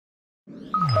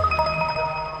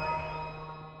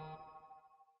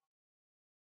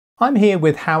I'm here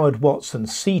with Howard Watson,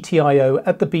 CTIO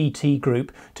at the BT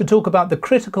Group, to talk about the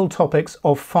critical topics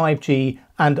of 5G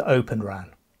and Open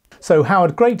RAN. So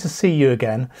Howard, great to see you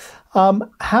again.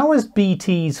 How has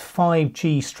BT's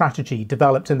 5G strategy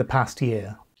developed in the past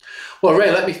year? Well,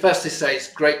 Ray, let me firstly say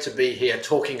it's great to be here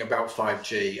talking about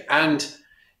 5G, and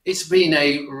it's been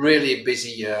a really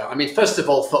busy year. I mean, first of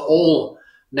all, for all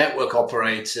network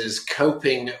operators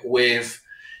coping with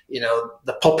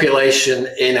the population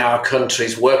in our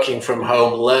countries working from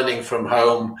home, learning from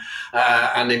home,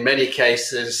 and in many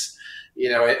cases,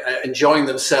 enjoying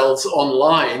themselves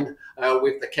online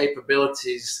with the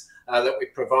capabilities that we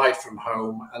provide from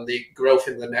home and the growth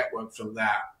in the network from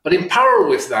that. But in parallel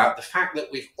with that, the fact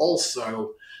that we've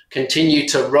also continued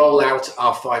to roll out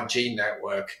our 5G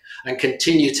network and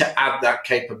continue to add that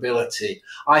capability,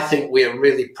 I think we are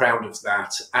really proud of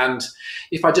that. And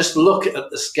if I just look at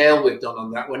the scale we've done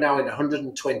on that, we're now in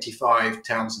 125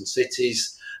 towns and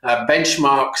cities.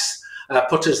 Benchmarks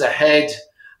put us ahead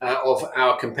of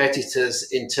our competitors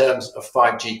in terms of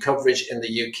 5G coverage in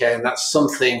the UK, and that's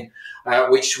something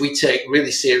which we take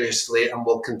really seriously and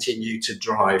will continue to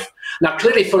drive. Now,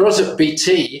 clearly for us at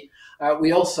BT,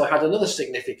 we also had another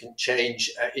significant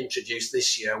change introduced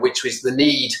this year, which was the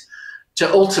need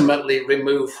to ultimately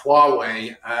remove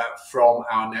Huawei from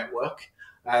our network.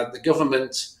 The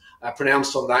government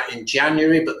pronounced on that in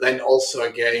January, but then also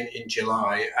again in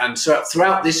July. And so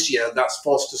throughout this year, that's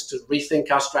forced us to rethink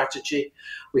our strategy.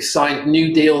 We've signed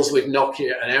new deals with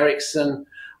Nokia and Ericsson.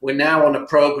 We're now on a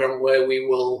program where we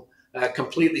will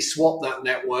completely swap that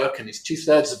network, and it's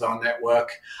 2/3 of our network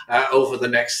over the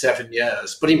next 7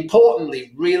 years. But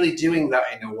importantly, really doing that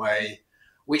in a way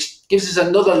which gives us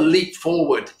another leap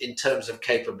forward in terms of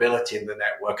capability in the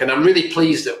network. And I'm really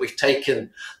pleased that we've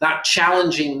taken that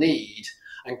challenging need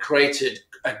and created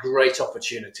a great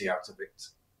opportunity out of it.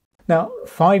 Now,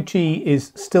 5G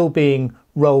is still being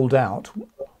rolled out.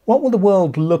 What will the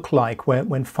world look like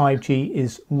when 5G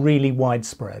is really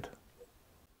widespread?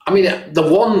 I mean, the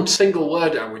one single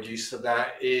word I would use for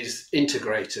that is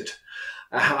integrated.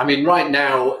 I mean, right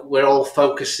now, we're all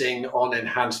focusing on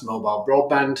enhanced mobile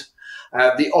broadband.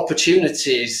 The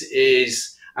opportunities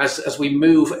is, as we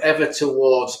move ever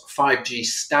towards 5G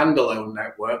standalone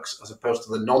networks, as opposed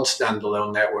to the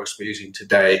non-standalone networks we're using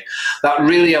today, that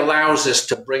really allows us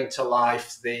to bring to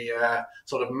life the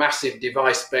sort of massive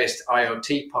device-based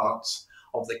IoT parts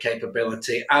of the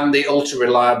capability and the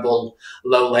ultra-reliable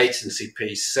low latency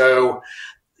piece. So,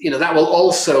 that will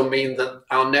also mean that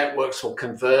our networks will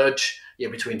converge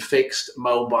between fixed,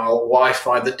 mobile,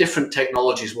 Wi-Fi. The different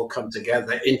technologies will come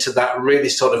together into that really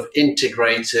sort of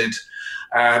integrated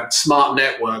smart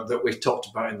network that we've talked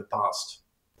about in the past.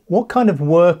 What kind of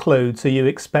workloads are you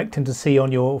expecting to see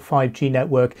on your 5G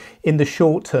network in the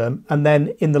short term and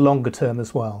then in the longer term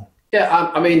as well?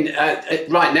 Yeah, I mean,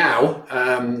 right now,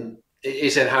 it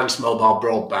is enhanced mobile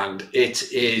broadband. It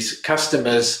is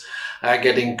customers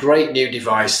getting great new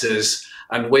devices,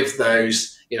 and with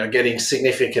those, getting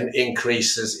significant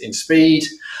increases in speed,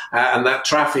 and that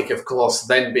traffic, of course,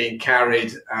 then being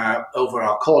carried over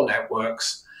our core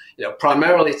networks,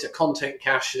 primarily to content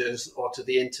caches or to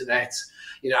the internet,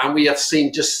 and we have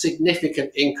seen just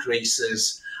significant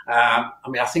increases. I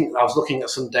mean, I think I was looking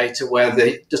at some data where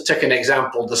just take an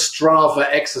example, the Strava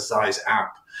exercise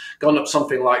app gone up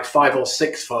something like 5- or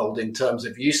 6-fold in terms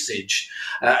of usage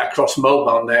across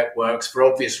mobile networks for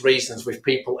obvious reasons, with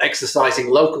people exercising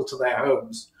local to their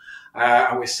homes.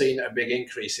 And we've seen a big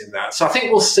increase in that. So I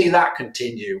think we'll see that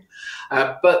continue.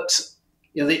 But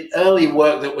the early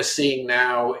work that we're seeing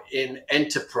now in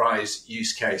enterprise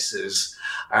use cases,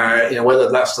 whether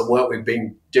that's the work we've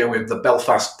been doing with the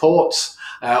Belfast ports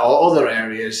or other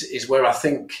areas, is where I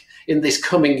think in this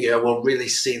coming year we'll really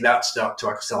see that start to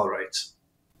accelerate.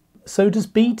 So does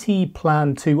BT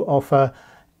plan to offer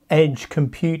edge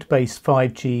compute-based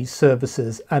 5G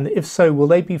services? And if so, will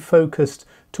they be focused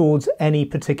towards any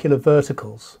particular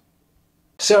verticals?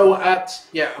 So,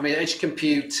 yeah, I mean, edge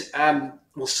compute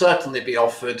will certainly be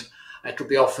offered. It will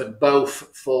be offered both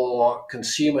for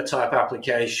consumer type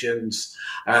applications,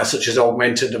 such as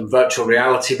augmented and virtual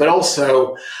reality, but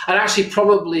also, and actually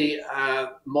probably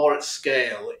more at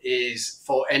scale, is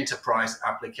for enterprise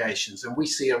applications. And we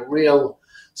see a real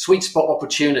sweet spot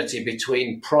opportunity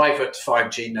between private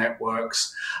 5G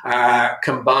networks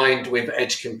combined with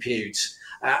edge compute.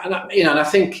 And I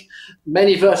think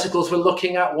many verticals we're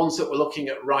looking at, ones that we're looking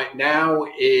at right now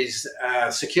is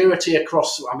security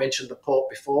across, I mentioned the port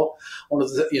before, one of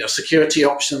the security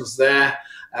options there,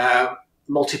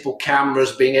 multiple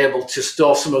cameras, being able to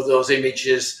store some of those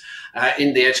images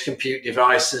in the edge compute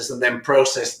devices and then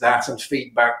process that and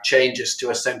feedback changes to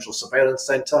a central surveillance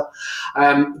center.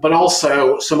 But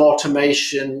also some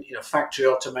automation, factory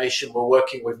automation. We're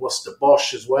working with Worcester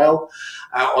Bosch as well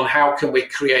on how can we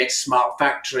create smart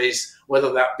factories,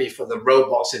 whether that be for the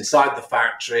robots inside the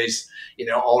factories,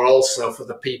 or also for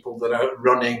the people that are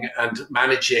running and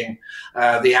managing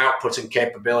the output and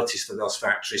capabilities for those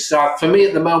factories. So for me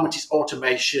at the moment, it's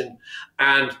automation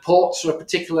and ports are a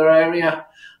particular area,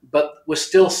 but we're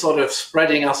still sort of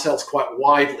spreading ourselves quite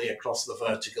widely across the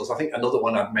verticals. I think another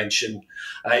one I'd mention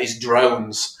is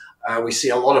drones. We see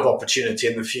a lot of opportunity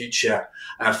in the future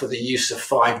for the use of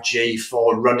 5G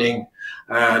for running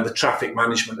the traffic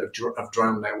management of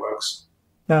drone networks.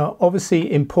 Now,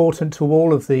 obviously important to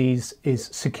all of these is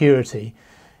security.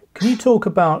 Can you talk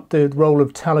about the role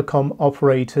of telecom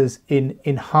operators in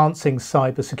enhancing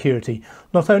cybersecurity,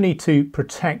 not only to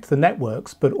protect the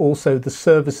networks, but also the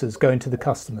services going to the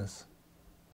customers?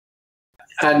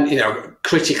 And,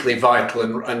 critically vital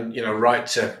and right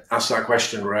to ask that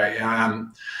question, Ray.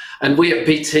 And we at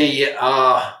BT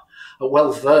are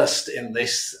well versed in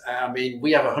this. I mean,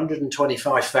 we have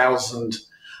 125,000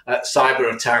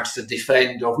 cyber attacks to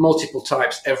defend of multiple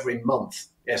types every month.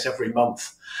 Yes, every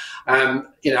month.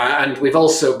 And we've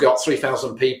also got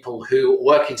 3,000 people who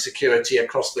work in security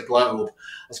across the globe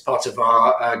as part of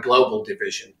our global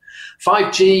division.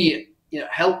 5G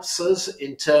helps us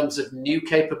in terms of new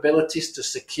capabilities to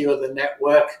secure the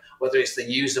network, whether it's the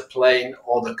user plane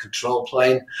or the control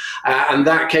plane. And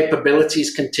that capability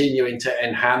is continuing to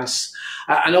enhance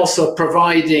and also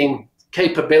providing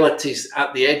capabilities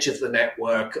at the edge of the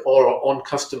network or on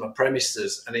customer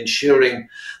premises and ensuring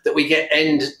that we get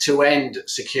end-to-end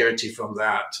security from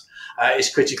that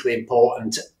is critically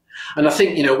important. And I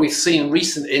think, we've seen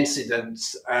recent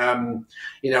incidents,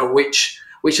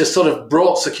 which has sort of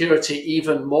brought security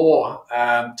even more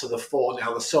to the fore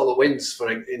now. The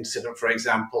SolarWinds incident, for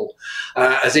example,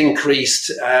 has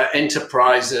increased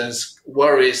enterprises'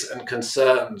 worries and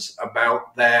concerns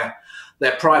about their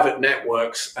private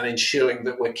networks and ensuring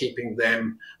that we're keeping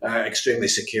them extremely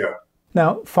secure.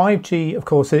 Now, 5G, of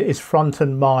course, is front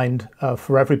and mind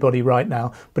for everybody right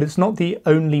now, but it's not the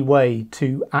only way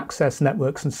to access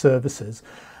networks and services.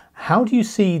 How do you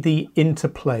see the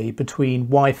interplay between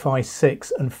Wi-Fi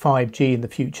 6 and 5G in the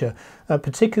future,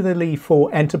 particularly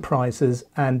for enterprises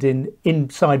and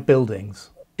inside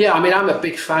buildings? Yeah, I mean, I'm a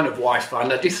big fan of Wi-Fi,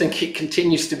 and I do think it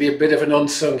continues to be a bit of an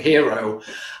unsung hero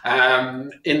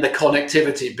in the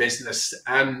connectivity business.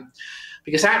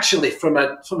 Because actually, from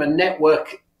a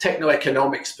network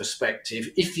techno-economics perspective,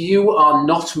 if you are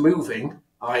not moving,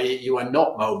 i.e. you are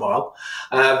not mobile,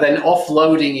 then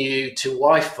offloading you to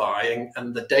Wi-Fi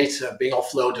and the data being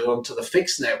offloaded onto the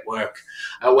fixed network,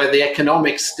 where the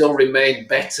economics still remain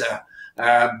better,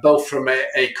 both from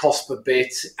a cost per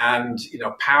bit and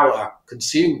power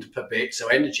consumed per bit, so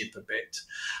energy per bit.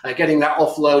 Getting that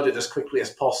offloaded as quickly as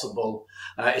possible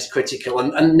is critical,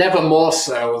 and never more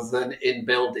so than in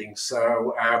buildings.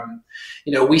 So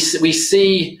we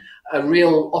see a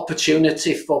real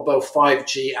opportunity for both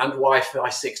 5G and Wi-Fi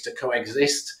 6 to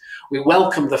coexist. We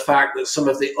welcome the fact that some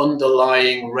of the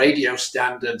underlying radio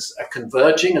standards are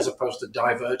converging as opposed to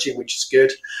diverging, which is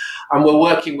good. And we're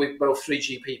working with both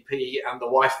 3GPP and the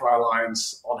Wi-Fi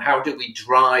Alliance on how do we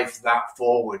drive that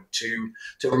forward to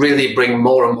really bring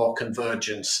more and more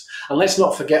convergence. And let's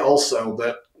not forget also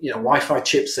that Wi-Fi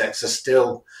chipsets are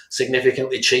still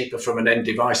significantly cheaper from an end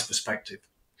device perspective.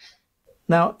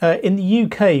 Now, in the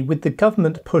UK, with the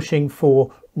government pushing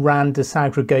for RAN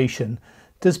disaggregation,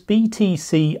 does BT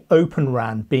see Open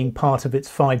RAN being part of its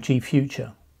 5G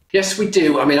future? Yes, we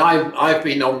do. I mean, I've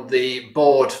been on the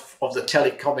board of the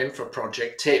Telecom Infra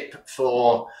Project, TIP,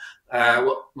 for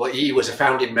he was a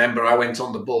founding member. I went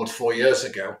on the board 4 years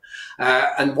ago.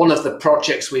 And one of the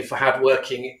projects we've had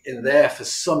working in there for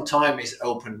some time is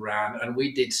Open RAN. And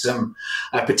we did some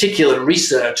particular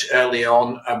research early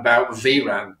on about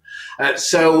vRAN.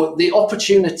 So the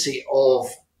opportunity of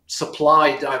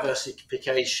supply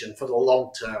diversification for the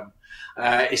long term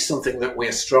is something that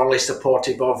we're strongly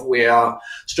supportive of. We are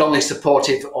strongly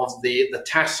supportive of the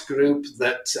task group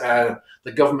that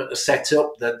the government has set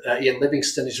up, that Ian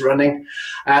Livingstone is running.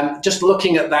 Just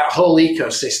looking at that whole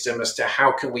ecosystem as to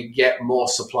how can we get more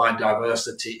supply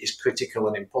diversity is critical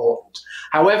and important.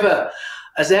 However,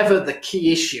 as ever, the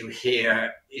key issue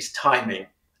here is timing.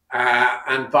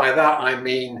 And by that, I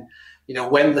mean,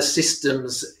 when the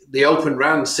systems, the Open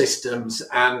RAN systems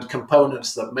and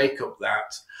components that make up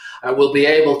that will be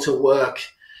able to work,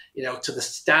 to the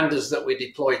standards that we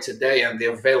deploy today and the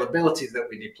availability that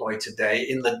we deploy today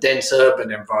in the dense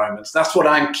urban environments. That's what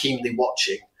I'm keenly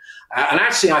watching. And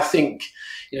actually, I think,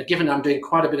 given I'm doing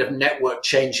quite a bit of network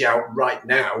change out right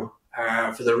now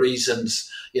for the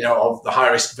reasons, of the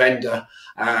high-risk vendor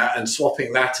and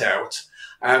swapping that out,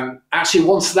 actually,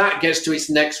 once that gets to its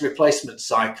next replacement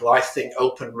cycle, I think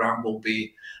Open RAN will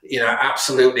be,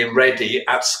 absolutely ready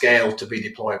at scale to be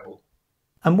deployable.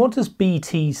 And what does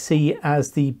BT see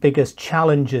as the biggest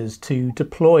challenges to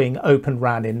deploying Open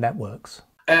RAN in networks?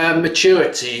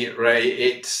 Maturity, Ray.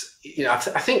 It's, I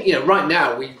think, right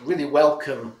now we really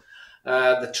welcome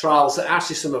the trials that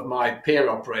actually some of my peer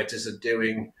operators are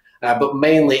doing, but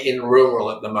mainly in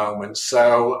rural at the moment.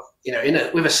 So,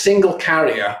 with a single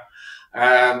carrier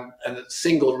and a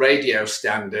single radio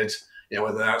standard,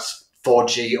 whether that's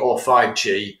 4G or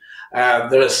 5G,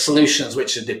 there are solutions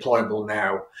which are deployable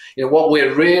now. What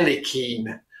we're really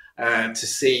keen to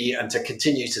see and to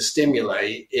continue to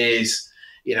stimulate is,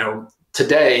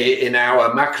 today in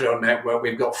our macro network,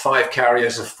 we've got 5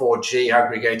 carriers of 4G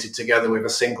aggregated together with a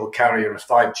single carrier of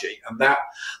 5G. And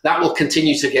that will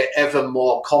continue to get ever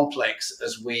more complex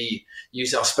as we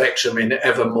use our spectrum in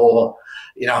ever more,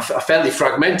 a fairly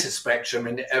fragmented spectrum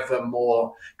in ever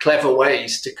more clever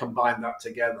ways to combine that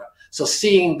together. So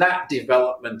seeing that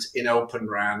development in Open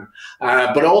RAN,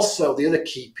 but also the other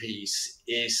key piece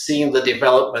is seeing the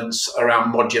developments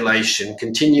around modulation,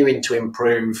 continuing to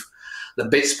improve the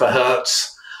bits per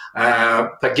hertz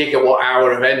per gigawatt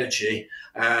hour of energy,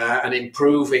 and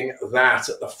improving that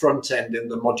at the front end in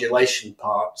the modulation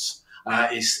parts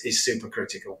is super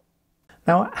critical.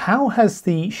 Now, how has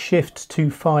the shift to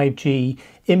 5G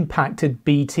impacted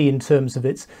BT in terms of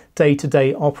its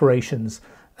day-to-day operations?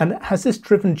 And has this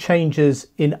driven changes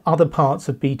in other parts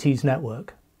of BT's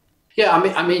network? Yeah,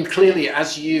 I mean, clearly,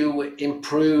 as you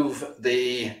improve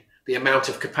the amount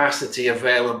of capacity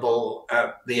available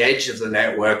at the edge of the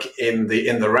network in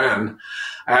the RAN,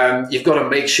 you've got to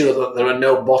make sure that there are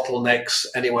no bottlenecks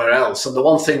anywhere else. And the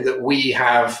one thing that we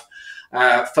have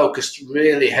focused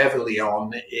really heavily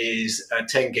on is a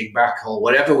 10 gig backhaul.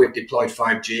 Wherever we've deployed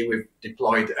 5G, we've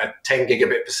deployed a 10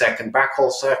 gigabit per second backhaul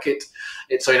circuit.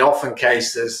 It's in often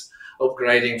cases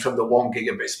upgrading from the 1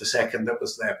 gigabits per second that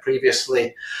was there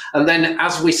previously. And then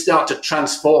as we start to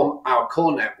transform our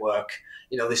core network,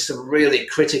 there's some really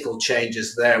critical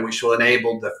changes there which will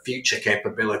enable the future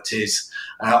capabilities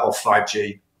of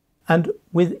 5G. And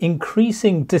with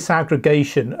increasing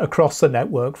disaggregation across the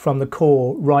network from the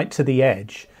core right to the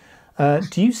edge,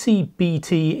 do you see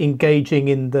BT engaging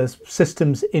in the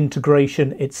systems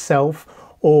integration itself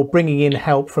or bringing in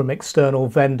help from external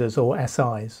vendors or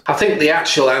SIs? I think the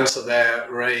actual answer there,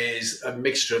 Ray, is a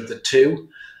mixture of the two.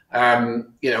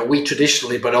 We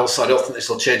traditionally, but also I don't think this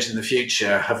will change in the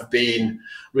future, have been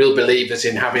real believers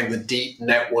in having the deep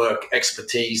network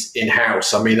expertise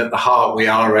in-house. I mean, at the heart, we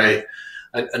are a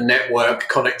network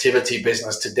connectivity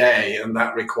business today, and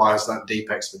that requires that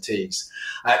deep expertise.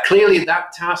 Clearly,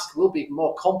 that task will be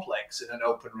more complex in an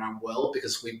Open RAN world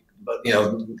because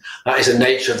that is the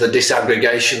nature of the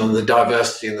disaggregation and the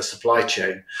diversity in the supply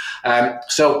chain.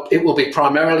 So it will be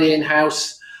primarily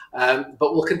in-house.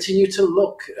 But we'll continue to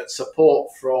look at support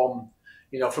from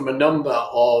a number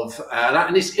of,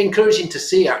 and it's encouraging to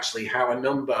see actually how a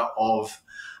number of,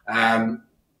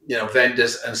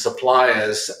 vendors and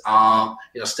suppliers are,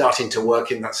 starting to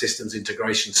work in that systems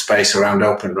integration space around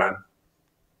Open RAN.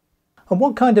 And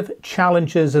what kind of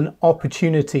challenges and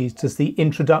opportunities does the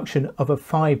introduction of a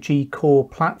 5G core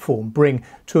platform bring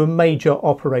to a major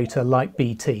operator like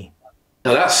BT?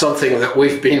 Now that's something that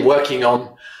we've been working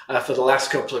on for the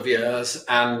last couple of years,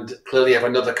 and clearly have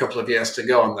another couple of years to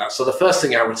go on that. So the first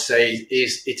thing I would say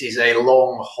is it is a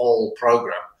long haul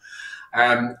program.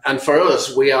 And for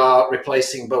us, we are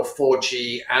replacing both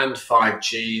 4G and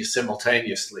 5G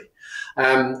simultaneously.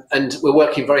 And we're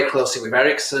working very closely with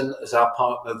Ericsson as our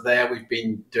partner there. We've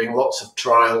been doing lots of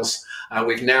trials.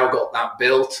 We've now got that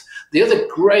built. The other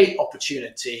great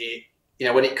opportunity,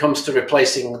 when it comes to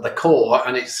replacing the core,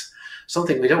 and it's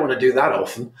something we don't want to do that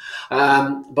often,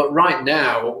 but right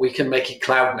now we can make it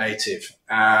cloud native.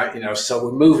 So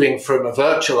we're moving from a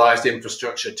virtualized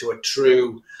infrastructure to a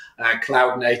true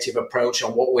cloud native approach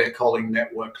on what we're calling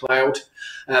network cloud.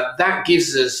 That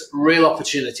gives us real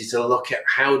opportunity to look at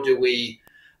how do we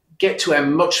get to a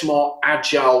much more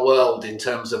agile world in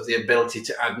terms of the ability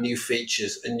to add new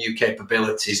features and new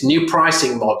capabilities, new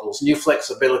pricing models, new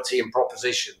flexibility and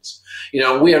propositions.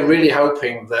 We are really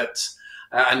hoping that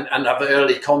and have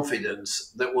early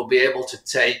confidence that we'll be able to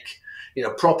take,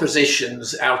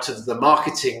 propositions out of the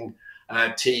marketing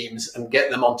teams and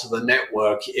get them onto the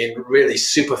network in really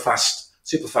super fast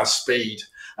speed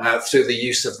through the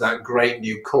use of that great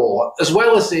new core, as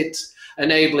well as it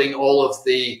enabling all of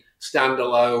the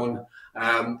standalone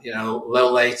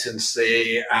low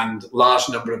latency and large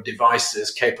number of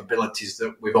devices capabilities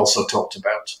that we've also talked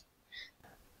about.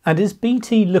 And is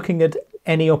BT looking at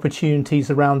any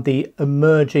opportunities around the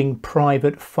emerging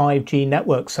private 5G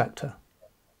network sector?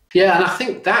 Yeah, and I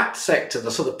think that sector,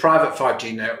 the sort of private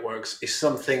 5G networks, is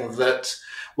something that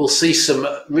we'll see some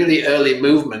really early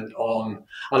movement on,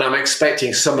 and I'm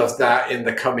expecting some of that in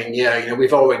the coming year.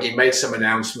 We've already made some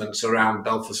announcements around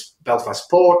Belfast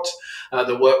Port,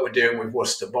 the work we're doing with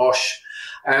Worcester Bosch.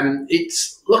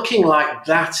 It's looking like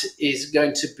that is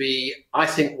going to be, I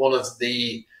think, one of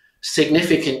the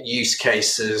significant use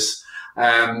cases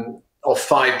of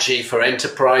 5G for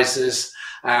enterprises.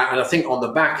 And I think on the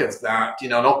back of that,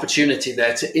 an opportunity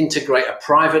there to integrate a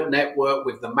private network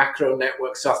with the macro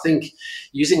network. So I think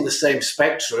using the same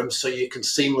spectrum so you can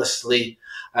seamlessly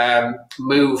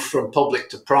move from public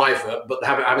to private, but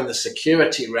having the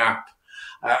security wrap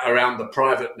around the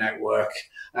private network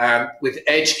with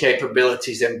edge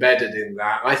capabilities embedded in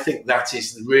that. I think that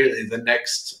is really the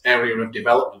next area of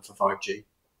development for 5G.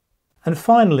 And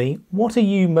finally, what are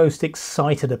you most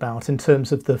excited about in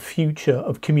terms of the future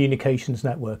of communications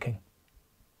networking?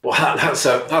 Well, that's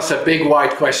a big,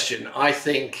 wide question. I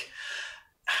think,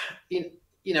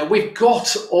 we've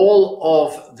got all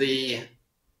of the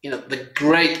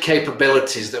great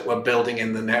capabilities that we're building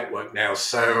in the network now.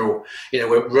 So,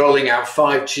 we're rolling out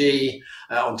 5G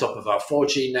on top of our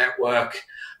 4G network,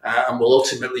 and we'll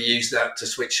ultimately use that to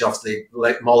switch off the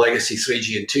more legacy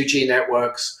 3G and 2G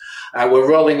networks. We're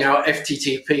rolling out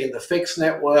FTTP in the fixed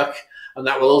network, and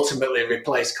that will ultimately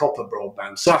replace copper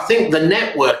broadband. So I think the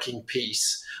networking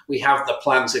piece, we have the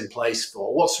plans in place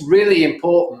for. What's really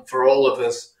important for all of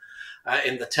us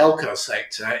in the telco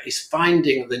sector is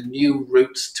finding the new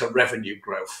routes to revenue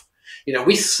growth.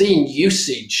 We've seen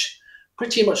usage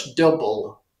pretty much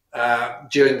double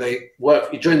during the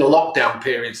lockdown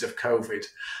periods of COVID,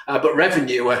 but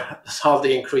revenue has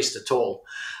hardly increased at all.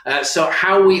 So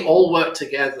how we all work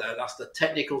together, that's the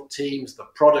technical teams, the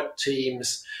product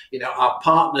teams, our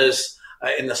partners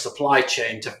in the supply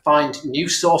chain, to find new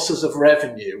sources of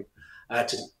revenue,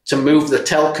 to move the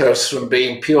telcos from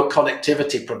being pure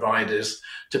connectivity providers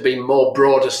to being more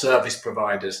broader service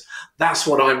providers. That's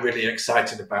what I'm really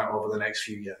excited about over the next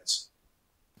few years.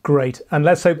 Great. And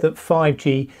let's hope that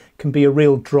 5G can be a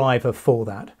real driver for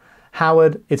that.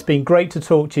 Howard, it's been great to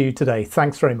talk to you today.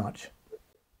 Thanks very much.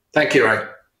 Thank you, Ray.